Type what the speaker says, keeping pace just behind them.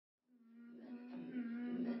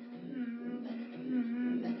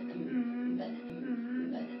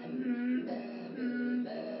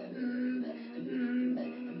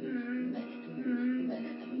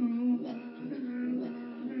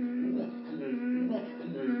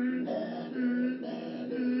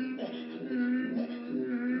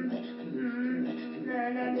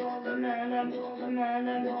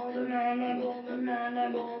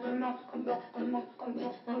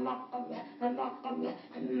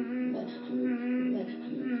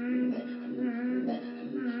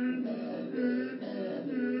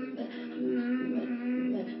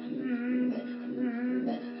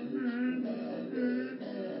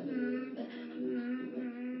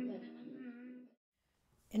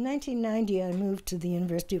In 1990, I moved to the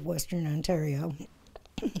University of Western Ontario,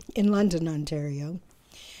 in London, Ontario.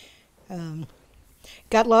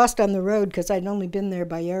 Got lost on the road because I'd only been there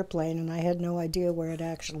by airplane and I had no idea where it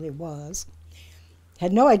actually was.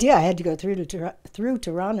 Had no idea I had to go through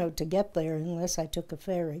Toronto to get there unless I took a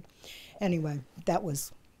ferry. Anyway, that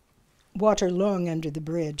was water long under the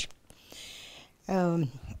bridge. I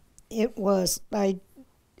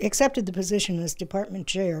accepted the position as department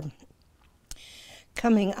chair,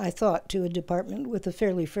 coming, I thought, to a department with a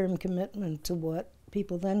fairly firm commitment to what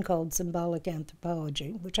people then called symbolic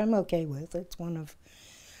anthropology, which I'm okay with. It's one of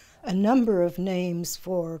a number of names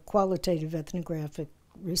for qualitative ethnographic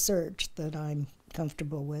research that I'm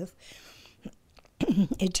comfortable with.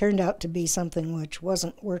 It turned out to be something which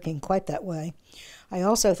wasn't working quite that way. I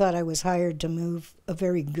also thought I was hired to move a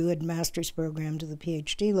very good master's program to the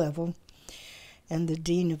PhD level, and the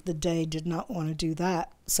dean of the day did not want to do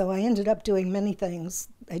that. So I ended up doing many things.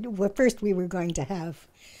 First, we were going to have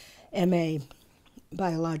MA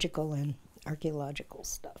biological and archaeological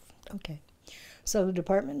stuff. Okay. So the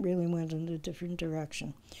department really went in a different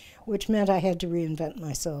direction, which meant I had to reinvent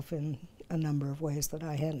myself in a number of ways that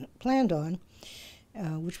I hadn't planned on,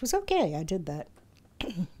 which was okay. I did that.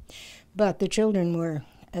 But the children were,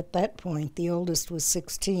 at that point, the oldest was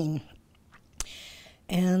 16,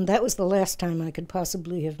 and that was the last time I could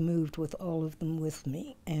possibly have moved with all of them with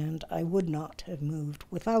me, and I would not have moved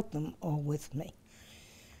without them all with me.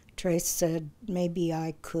 Trace said maybe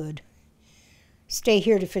I could stay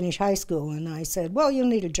here to finish high school, and I said, well, you'll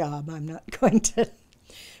need a job. I'm not going to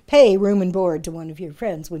pay room and board to one of your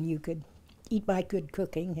friends when you could eat my good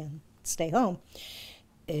cooking and stay home.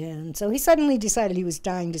 And so he suddenly decided he was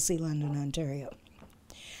dying to see London, Ontario.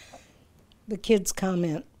 The kid's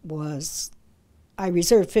comment was, I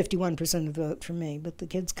reserved 51% of the vote for me, but the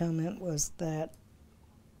kid's comment was that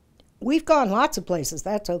we've gone lots of places,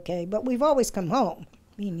 that's okay, but we've always come home,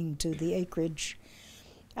 meaning to the acreage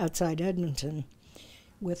outside Edmonton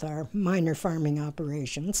with our minor farming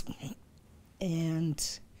operations,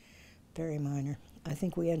 and very minor. I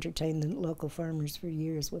think we entertained the local farmers for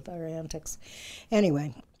years with our antics.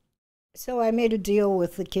 Anyway, so I made a deal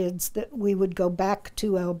with the kids that we would go back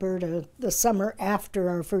to Alberta the summer after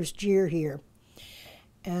our first year here,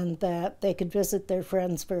 and that they could visit their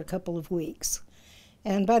friends for a couple of weeks.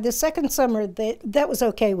 And by the second summer, that was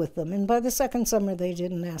okay with them, and by the second summer they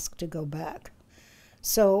didn't ask to go back.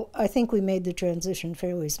 So I think we made the transition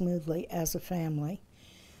fairly smoothly as a family.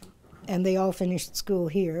 And they all finished school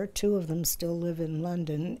here. 2 of them still live in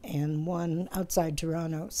London and 1 outside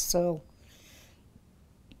Toronto. So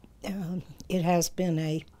it has been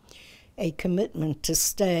a commitment to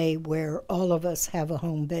stay where all of us have a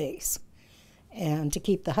home base and to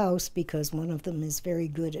keep the house because one of them is very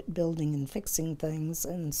good at building and fixing things,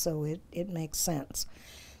 and so it makes sense.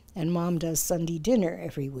 And Mom does Sunday dinner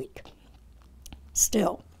every week,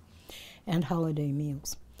 still, and holiday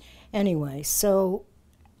meals. Anyway, so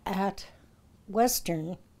at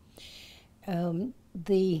Western,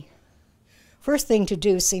 the first thing to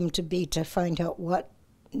do seemed to be to find out what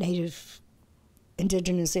Native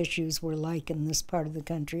Indigenous issues were like in this part of the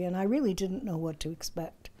country, and I really didn't know what to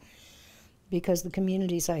expect because the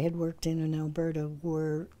communities I had worked in Alberta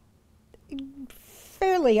were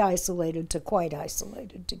fairly isolated to quite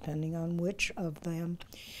isolated, depending on which of them.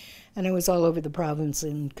 And I was all over the province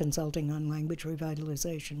in consulting on language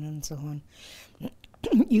revitalization and so on.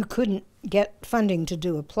 You couldn't get funding to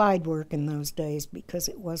do applied work in those days because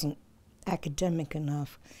it wasn't academic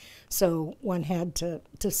enough. So one had to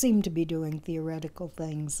seem to be doing theoretical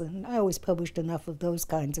things, and I always published enough of those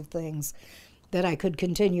kinds of things that I could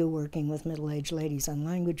continue working with middle-aged ladies on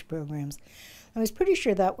language programs. I was pretty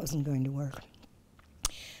sure that wasn't going to work.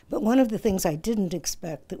 But one of the things I didn't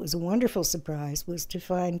expect that was a wonderful surprise was to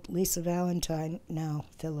find Lisa Valentine, now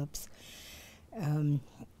Phillips,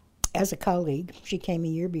 as a colleague. She came a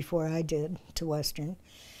year before I did to Western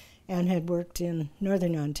and had worked in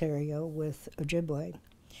Northern Ontario with Ojibwe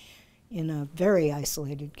in a very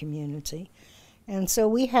isolated community. And so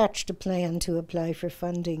we hatched a plan to apply for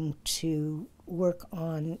funding to work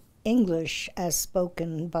on English as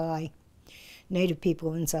spoken by Native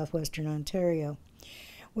people in southwestern Ontario,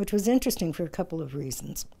 which was interesting for a couple of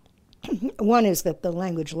reasons. One is that the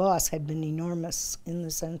language loss had been enormous in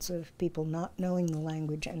the sense of people not knowing the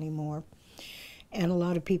language anymore, and a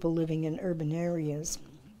lot of people living in urban areas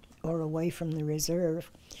or away from the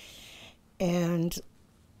reserve. And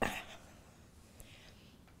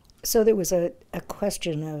so there was a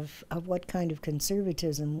question of what kind of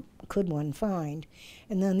conservatism could one find.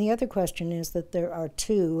 And then the other question is that there are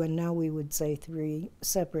two, and now we would say three,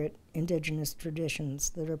 separate indigenous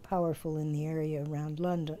traditions that are powerful in the area around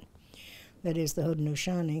London. That is the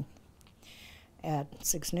Haudenosaunee at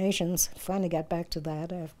Six Nations. Finally got back to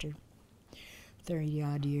that after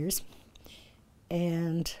 30-odd years.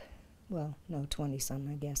 And, well, no, 20-some,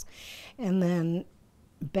 I guess. And then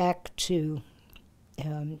back to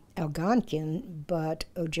Algonquin, but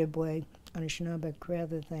Ojibwe, Anishinaabe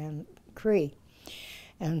rather than Cree.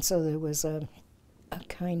 And so there was a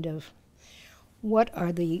kind of, what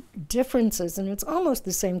are the differences? And it's almost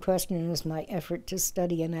the same question as my effort to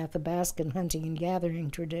study an Athabascan hunting and gathering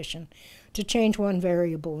tradition, to change one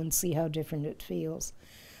variable and see how different it feels.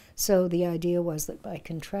 So the idea was that by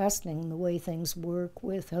contrasting the way things work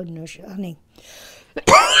with Haudenosaunee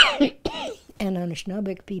and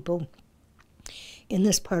Anishinaabe people in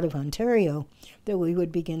this part of Ontario, that we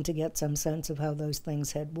would begin to get some sense of how those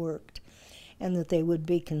things had worked, and that they would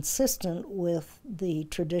be consistent with the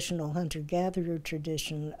traditional hunter-gatherer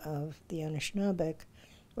tradition of the Anishinaabe,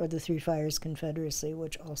 or the Three Fires Confederacy,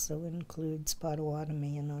 which also includes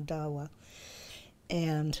Potawatomi and Odawa,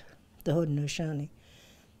 and the Haudenosaunee.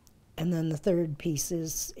 And then the third piece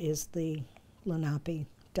is the Lenape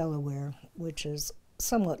Delaware, which is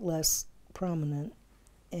somewhat less prominent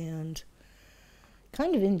and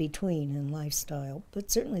kind of in between in lifestyle, but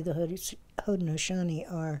certainly the Haudenosaunee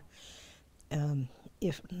are,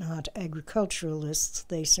 if not agriculturalists,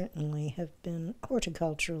 they certainly have been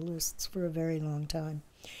horticulturalists for a very long time.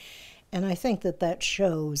 And I think that that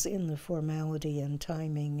shows in the formality and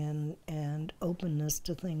timing and openness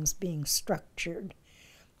to things being structured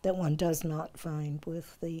that one does not find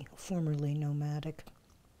with the formerly nomadic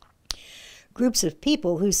groups of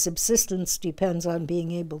people whose subsistence depends on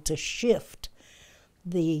being able to shift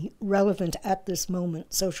the relevant at this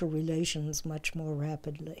moment social relations much more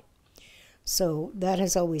rapidly. So that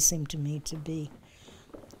has always seemed to me to be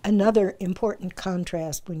another important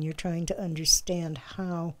contrast when you're trying to understand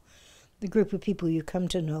how the group of people you come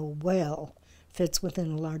to know well fits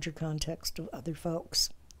within a larger context of other folks.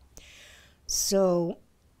 So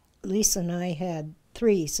Lisa and I had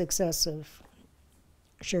 3 successive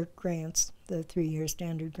SSHRC grants, the 3-year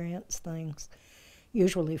standard grants things,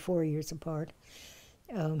 usually 4 years apart,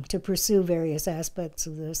 to pursue various aspects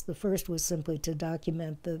of this. The first was simply to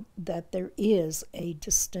document that there is a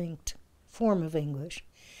distinct form of English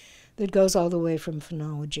that goes all the way from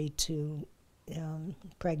phonology to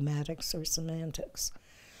pragmatics or semantics.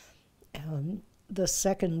 The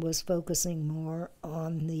second was focusing more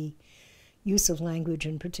on the use of language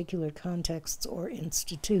in particular contexts or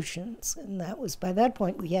institutions. And that was, by that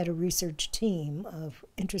point, we had a research team of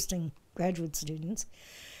interesting graduate students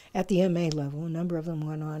at the MA level. A number of them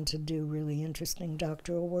went on to do really interesting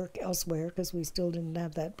doctoral work elsewhere because we still didn't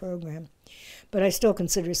have that program. But I still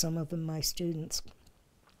consider some of them my students.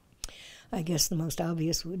 I guess the most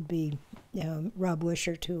obvious would be Rob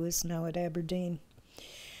Wishart, who is now at Aberdeen,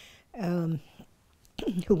 who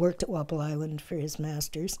worked at Walpole Island for his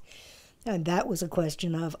master's. And that was a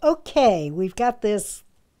question of, okay, we've got this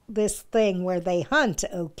thing where they hunt,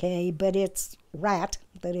 okay, but it's rat,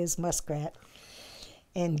 that is muskrat,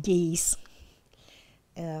 and geese,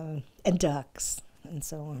 and ducks, and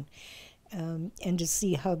so on. And to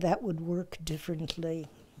see how that would work differently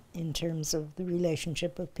in terms of the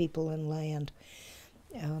relationship of people and land.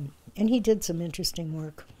 And he did some interesting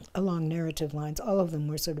work along narrative lines. All of them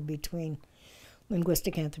were sort of between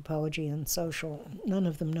linguistic anthropology and social, none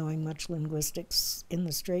of them knowing much linguistics in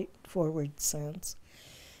the straightforward sense.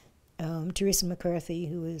 Teresa McCarthy,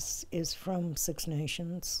 who is from Six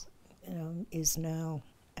Nations, is now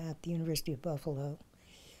at the University of Buffalo,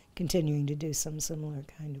 continuing to do some similar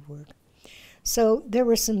kind of work. So there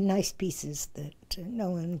were some nice pieces that,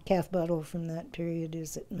 and Kath Buttle from that period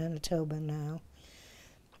is at Manitoba now.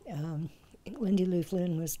 Lindy Lou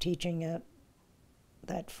Flynn was teaching at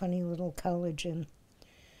that funny little college in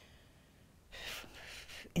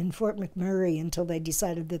Fort McMurray until they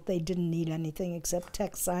decided that they didn't need anything except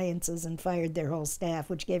tech sciences and fired their whole staff,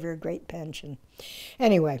 which gave her a great pension.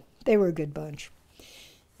 Anyway, they were a good bunch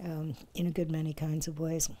in a good many kinds of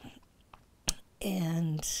ways.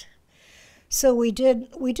 And so we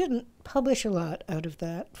didn't publish a lot out of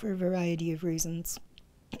that for a variety of reasons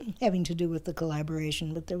having to do with the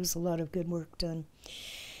collaboration, but there was a lot of good work done.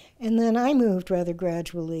 And then I moved rather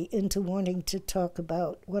gradually into wanting to talk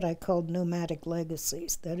about what I called nomadic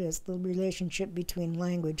legacies, that is, the relationship between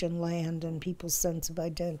language and land and people's sense of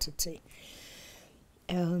identity.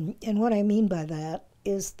 And what I mean by that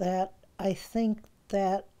is that I think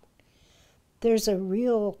that there's a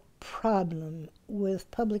real problem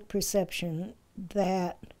with public perception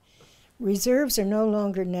that reserves are no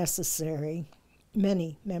longer necessary,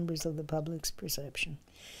 many members of the public's perception,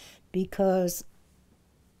 because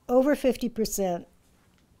over 50%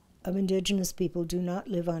 of indigenous people do not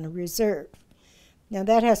live on a reserve. Now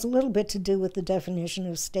that has a little bit to do with the definition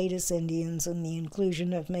of status Indians and the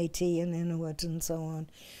inclusion of Métis and Inuit and so on.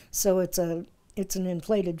 So it's an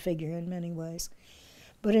inflated figure in many ways.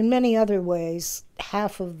 But in many other ways,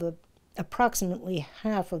 approximately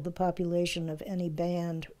half of the population of any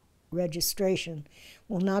band registration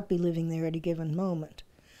will not be living there at a given moment.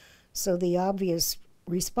 So the obvious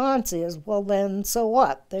response is, well then, so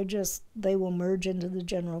what? They will merge into the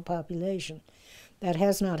general population. That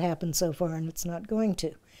has not happened so far, and it's not going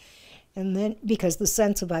to. And then, because the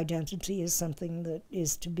sense of identity is something that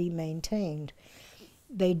is to be maintained.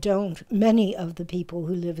 Many of the people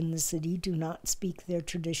who live in the city do not speak their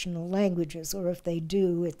traditional languages, or if they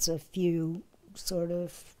do, it's a few sort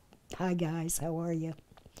of, hi guys, how are you?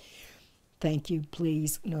 Thank you,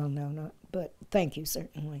 please. No, not, but thank you,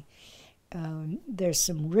 certainly. There's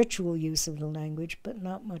some ritual use of the language, but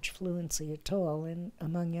not much fluency at all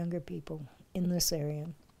among younger people in this area.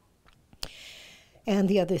 And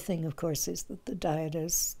the other thing, of course, is that the diet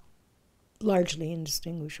is largely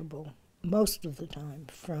indistinguishable most of the time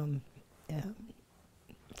from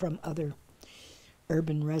other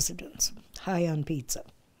urban residents, high on pizza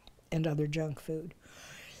and other junk food.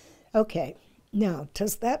 Okay, now,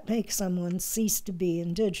 does that make someone cease to be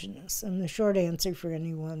indigenous? And the short answer for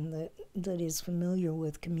anyone that is familiar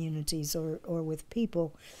with communities or with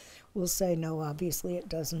people will say, no, obviously it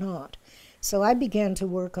does not. So I began to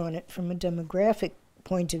work on it from a demographic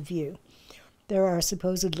point of view. There are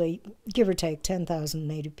supposedly, give or take, 10,000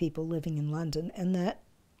 Native people living in London, and that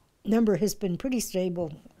number has been pretty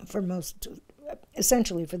stable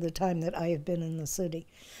essentially for the time that I have been in the city.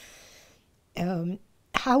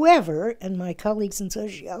 However, and my colleagues in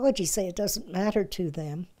sociology say it doesn't matter to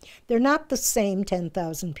them, they're not the same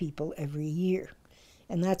 10,000 people every year.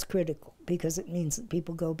 And that's critical because it means that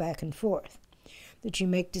people go back and forth, that you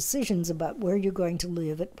make decisions about where you're going to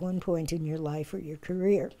live at one point in your life or your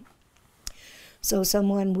career. So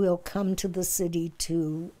someone will come to the city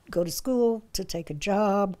to go to school, to take a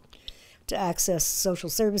job, to access social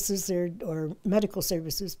services or medical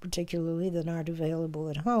services particularly that aren't available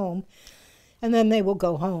at home, and then they will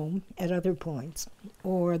go home at other points.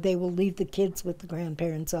 Or they will leave the kids with the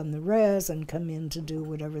grandparents on the res and come in to do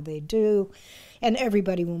whatever they do, and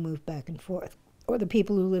everybody will move back and forth. Or the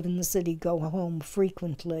people who live in the city go home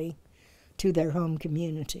frequently to their home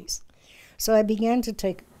communities. So I began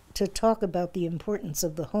to talk about the importance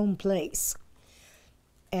of the home place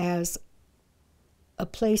as a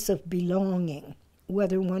place of belonging,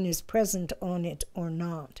 whether one is present on it or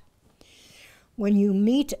not. When you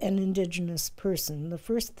meet an indigenous person, the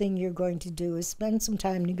first thing you're going to do is spend some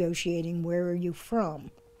time negotiating where are you from.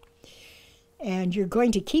 And you're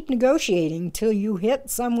going to keep negotiating till you hit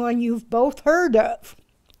someone you've both heard of.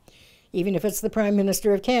 Even if it's the Prime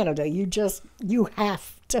Minister of Canada, you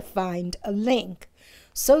have to find a link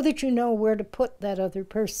so that you know where to put that other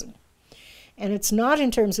person. And it's not in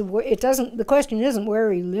terms of the question isn't where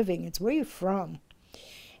are you living, it's where you're from.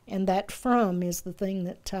 And that from is the thing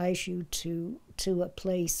that ties you to a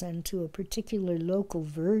place and to a particular local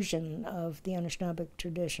version of the Anishinaabeg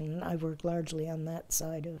tradition. I've worked largely on that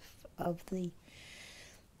side of the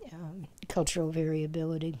cultural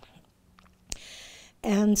variability.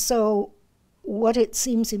 And so what it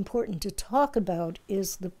seems important to talk about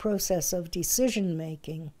is the process of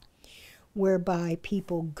decision-making, whereby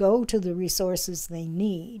people go to the resources they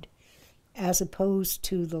need, as opposed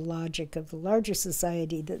to the logic of the larger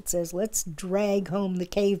society that says, let's drag home the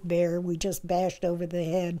cave bear we just bashed over the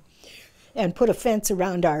head and put a fence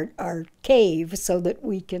around our cave so that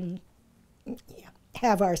we can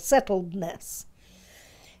have our settledness.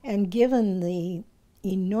 And given the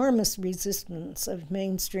enormous resistance of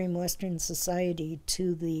mainstream Western society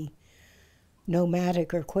to the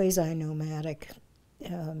nomadic or quasi-nomadic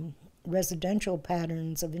residential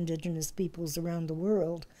patterns of indigenous peoples around the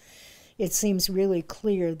world, it seems really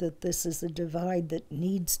clear that this is a divide that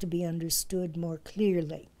needs to be understood more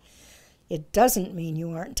clearly. It doesn't mean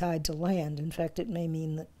you aren't tied to land. In fact,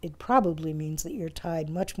 it probably means that you're tied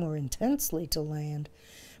much more intensely to land,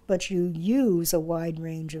 but you use a wide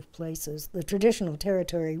range of places. The traditional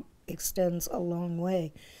territory extends a long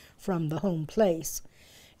way from the home place,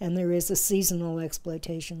 And there is a seasonal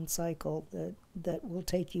exploitation cycle that will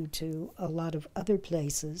take you to a lot of other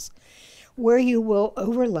places where you will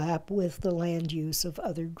overlap with the land use of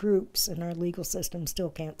other groups, and our legal system still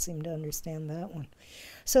can't seem to understand that one.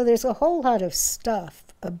 So there's a whole lot of stuff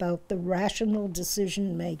about the rational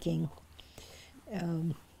decision-making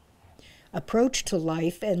approach to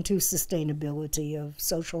life and to sustainability of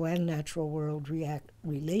social and natural world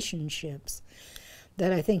relationships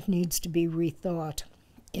that I think needs to be rethought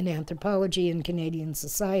in anthropology and Canadian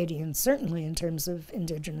society, and certainly in terms of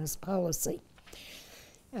Indigenous policy.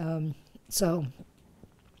 So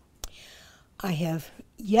I have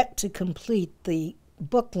yet to complete the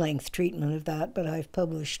book-length treatment of that, but I've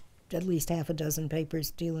published at least half a dozen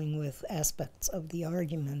papers dealing with aspects of the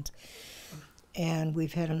argument. And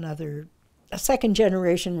we've had a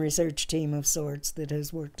second-generation research team of sorts that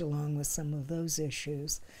has worked along with some of those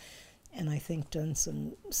issues, and I think done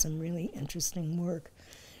some really interesting work.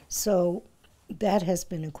 So that has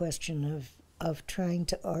been a question of trying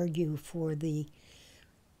to argue for the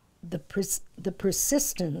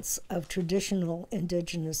persistence of traditional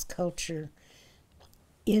Indigenous culture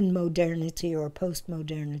in modernity or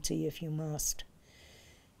post-modernity, if you must.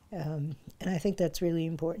 And I think that's really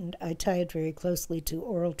important. I tie it very closely to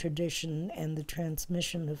oral tradition and the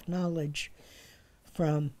transmission of knowledge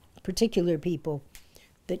from particular people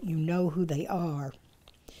that you know who they are.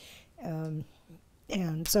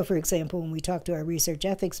 And so, for example, when we talk to our research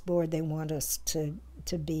ethics board, they want us to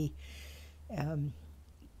be,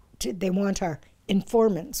 they want our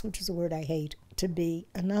informants, which is a word I hate, to be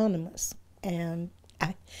anonymous. And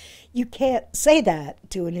you can't say that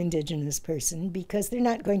to an Indigenous person because they're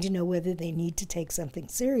not going to know whether they need to take something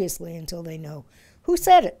seriously until they know who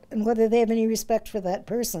said it and whether they have any respect for that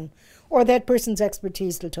person or that person's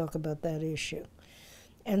expertise to talk about that issue.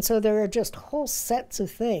 And so there are just whole sets of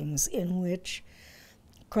things in which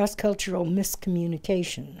cross-cultural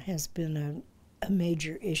miscommunication has been a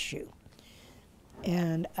major issue.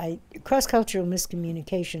 And cross-cultural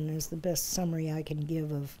miscommunication is the best summary I can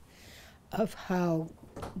give of how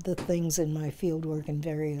the things in my fieldwork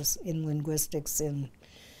in linguistics, in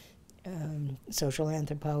social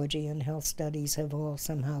anthropology and health studies have all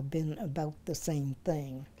somehow been about the same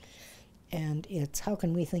thing. And it's how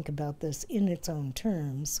can we think about this in its own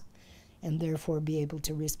terms and therefore be able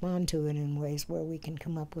to respond to it in ways where we can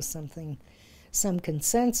come up with some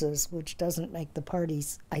consensus which doesn't make the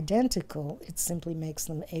parties identical. It simply makes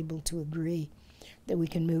them able to agree that we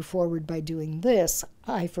can move forward by doing this,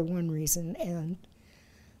 I for one reason and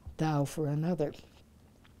thou for another,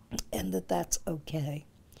 and that's okay.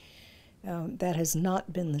 That has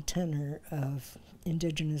not been the tenor of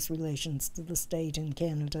Indigenous relations to the state in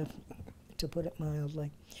Canada, to put it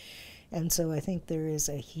mildly. And so I think there is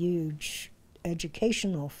a huge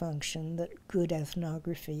educational function that good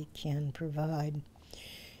ethnography can provide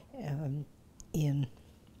in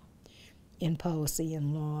policy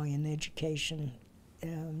and law, in education,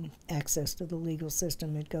 access to the legal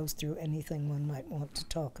system. It goes through anything one might want to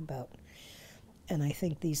talk about. And I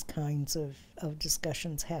think these kinds of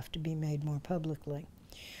discussions have to be made more publicly.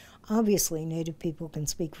 Obviously, Native people can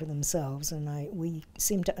speak for themselves, and we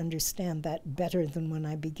seem to understand that better than when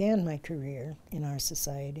I began my career in our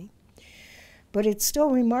society. But it's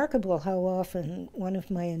still remarkable how often one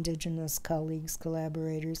of my Indigenous colleagues,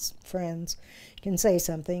 collaborators, friends can say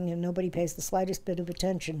something and nobody pays the slightest bit of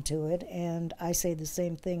attention to it, and I say the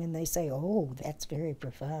same thing and they say, oh, that's very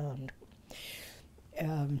profound.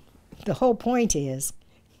 The whole point is,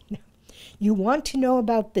 you want to know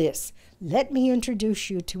about this, let me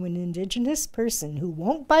introduce you to an Indigenous person who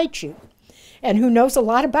won't bite you and who knows a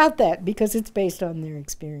lot about that because it's based on their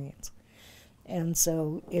experience. And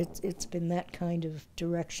so it's been that kind of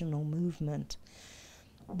directional movement.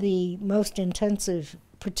 The most intensive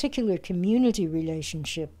particular community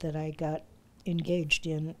relationship that I got engaged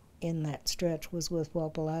in that stretch was with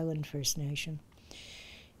Walpole Island First Nation,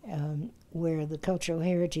 where the Cultural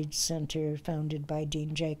Heritage Center, founded by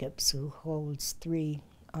Dean Jacobs, who holds 3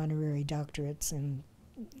 honorary doctorates in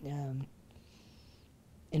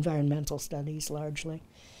environmental studies largely,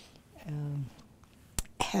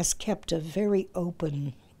 has kept a very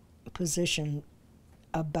open position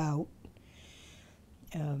about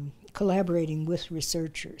collaborating with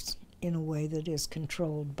researchers in a way that is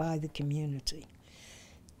controlled by the community.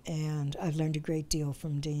 And I've learned a great deal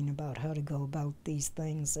from Dean about how to go about these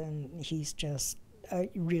things, and he's just a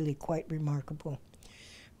really quite remarkable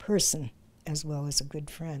person as well as a good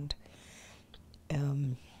friend.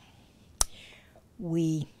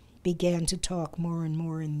 We began to talk more and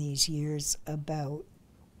more in these years about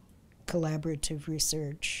collaborative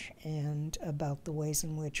research and about the ways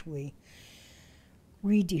in which we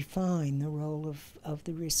redefine the role of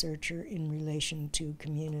the researcher in relation to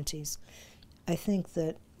communities. I think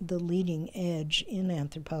that the leading edge in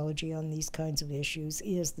anthropology on these kinds of issues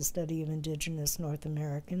is the study of indigenous North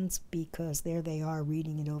Americans, because there they are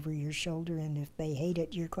reading it over your shoulder, and if they hate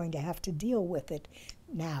it, you're going to have to deal with it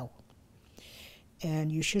now.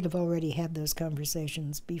 And you should have already had those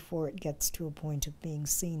conversations before it gets to a point of being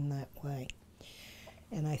seen that way.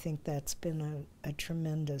 And I think that's been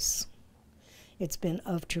it's been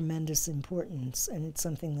of tremendous importance, and it's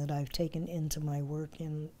something that I've taken into my work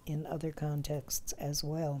in other contexts as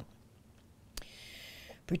well,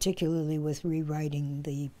 particularly with rewriting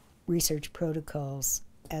the research protocols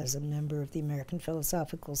as a member of the American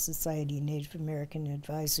Philosophical Society Native American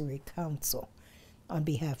Advisory Council on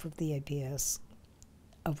behalf of the APS,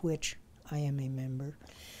 of which I am a member.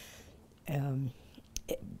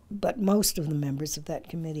 But most of the members of that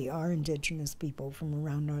committee are indigenous people from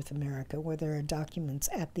around North America, where there are documents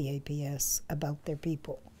at the APS about their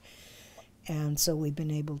people. And so we've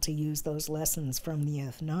been able to use those lessons from the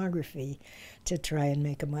ethnography to try and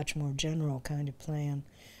make a much more general kind of plan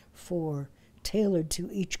for, tailored to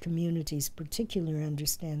each community's particular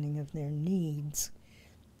understanding of their needs,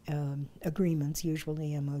 agreements,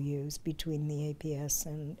 usually MOUs, between the APS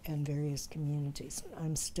and various communities.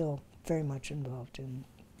 I'm still very much involved in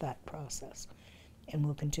that process, and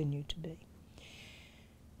will continue to be.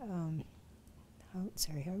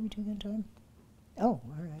 Sorry, how are we doing on time? Oh,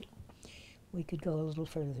 all right. We could go a little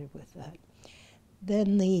further with that.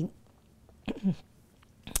 Then the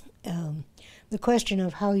question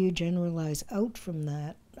of how you generalize out from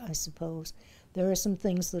that, I suppose. There are some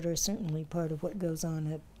things that are certainly part of what goes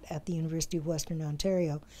on at the University of Western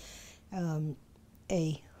Ontario.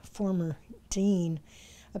 A former dean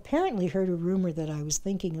apparently heard a rumor that I was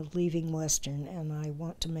thinking of leaving Western, and I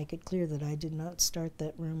want to make it clear that I did not start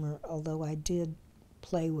that rumor, although I did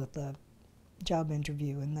play with a job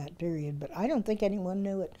interview in that period, but I don't think anyone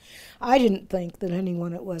knew it. I didn't think that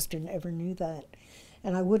anyone at Western ever knew that,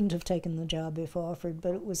 and I wouldn't have taken the job if offered,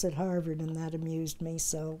 but it was at Harvard, and that amused me,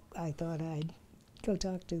 so I thought I'd go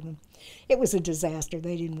talk to them. It was a disaster.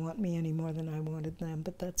 They didn't want me any more than I wanted them,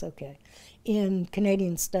 but that's okay. In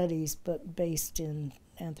Canadian studies, but based in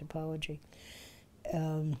anthropology.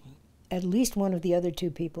 At least one of the other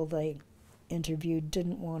two people they interviewed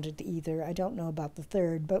didn't want it either. I don't know about the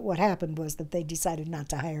third, but what happened was that they decided not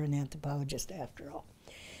to hire an anthropologist after all.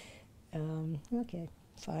 Okay,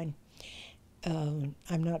 fine. I'm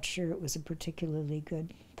not sure it was a particularly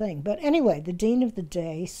good thing. But anyway, the dean of the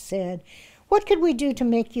day said, "What could we do to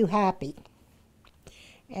make you happy?"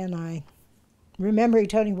 And I remember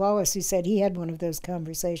Tony Wallace, who said he had one of those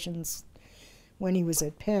conversations when he was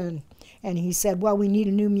at Penn, and he said, well, we need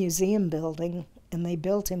a new museum building, and they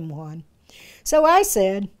built him one. So I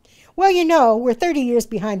said, well, you know, we're 30 years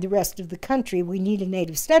behind the rest of the country. We need a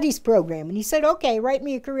Native Studies program. And he said, okay, write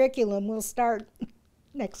me a curriculum. We'll start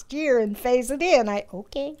next year and phase it in.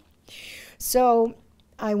 Okay. So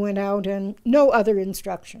I went out, and no other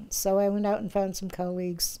instructions. So I went out and found some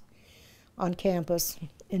colleagues on campus,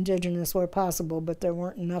 indigenous where possible, but there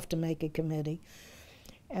weren't enough to make a committee.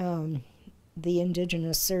 The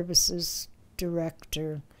Indigenous Services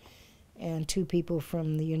Director and two people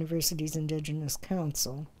from the university's Indigenous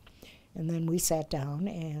Council. And then we sat down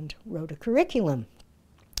and wrote a curriculum.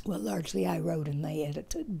 Well, largely I wrote and they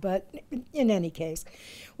edited, but in any case,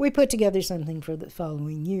 we put together something for the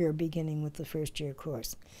following year, beginning with the first-year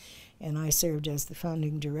course. And I served as the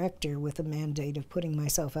founding director with a mandate of putting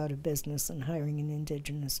myself out of business and hiring an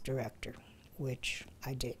Indigenous director, which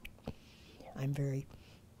I did. I'm very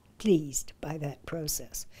pleased by that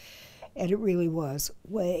process. And it really was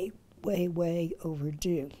way, way, way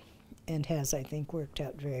overdue, and has, I think, worked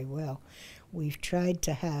out very well. We've tried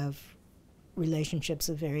to have relationships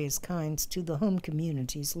of various kinds to the home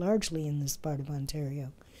communities, largely in this part of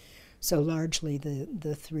Ontario. So largely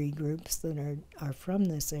the three groups that are from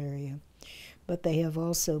this area. But they have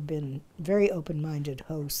also been very open-minded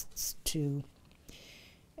hosts to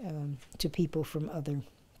people from other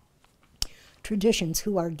traditions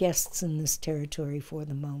who are guests in this territory for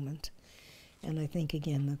the moment. And I think,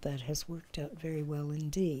 again, that has worked out very well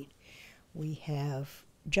indeed. We have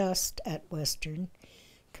just at Western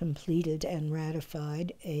completed and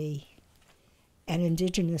ratified an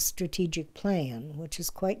Indigenous strategic plan, which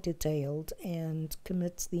is quite detailed and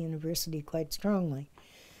commits the university quite strongly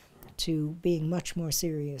to being much more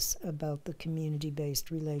serious about the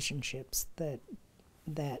community-based relationships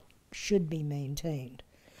that should be maintained.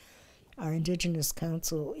 Our Indigenous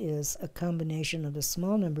Council is a combination of a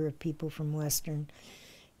small number of people from Western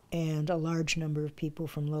and a large number of people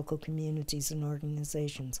from local communities and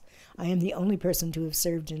organizations. I am the only person to have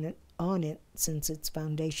served on it since its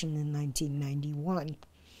foundation in 1991.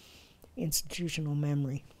 Institutional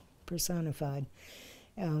memory personified.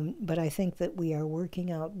 But I think that we are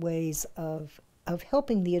working out ways of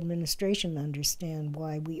helping the administration understand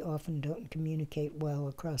why we often don't communicate well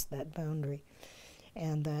across that boundary.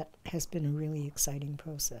 And that has been a really exciting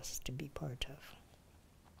process to be part of.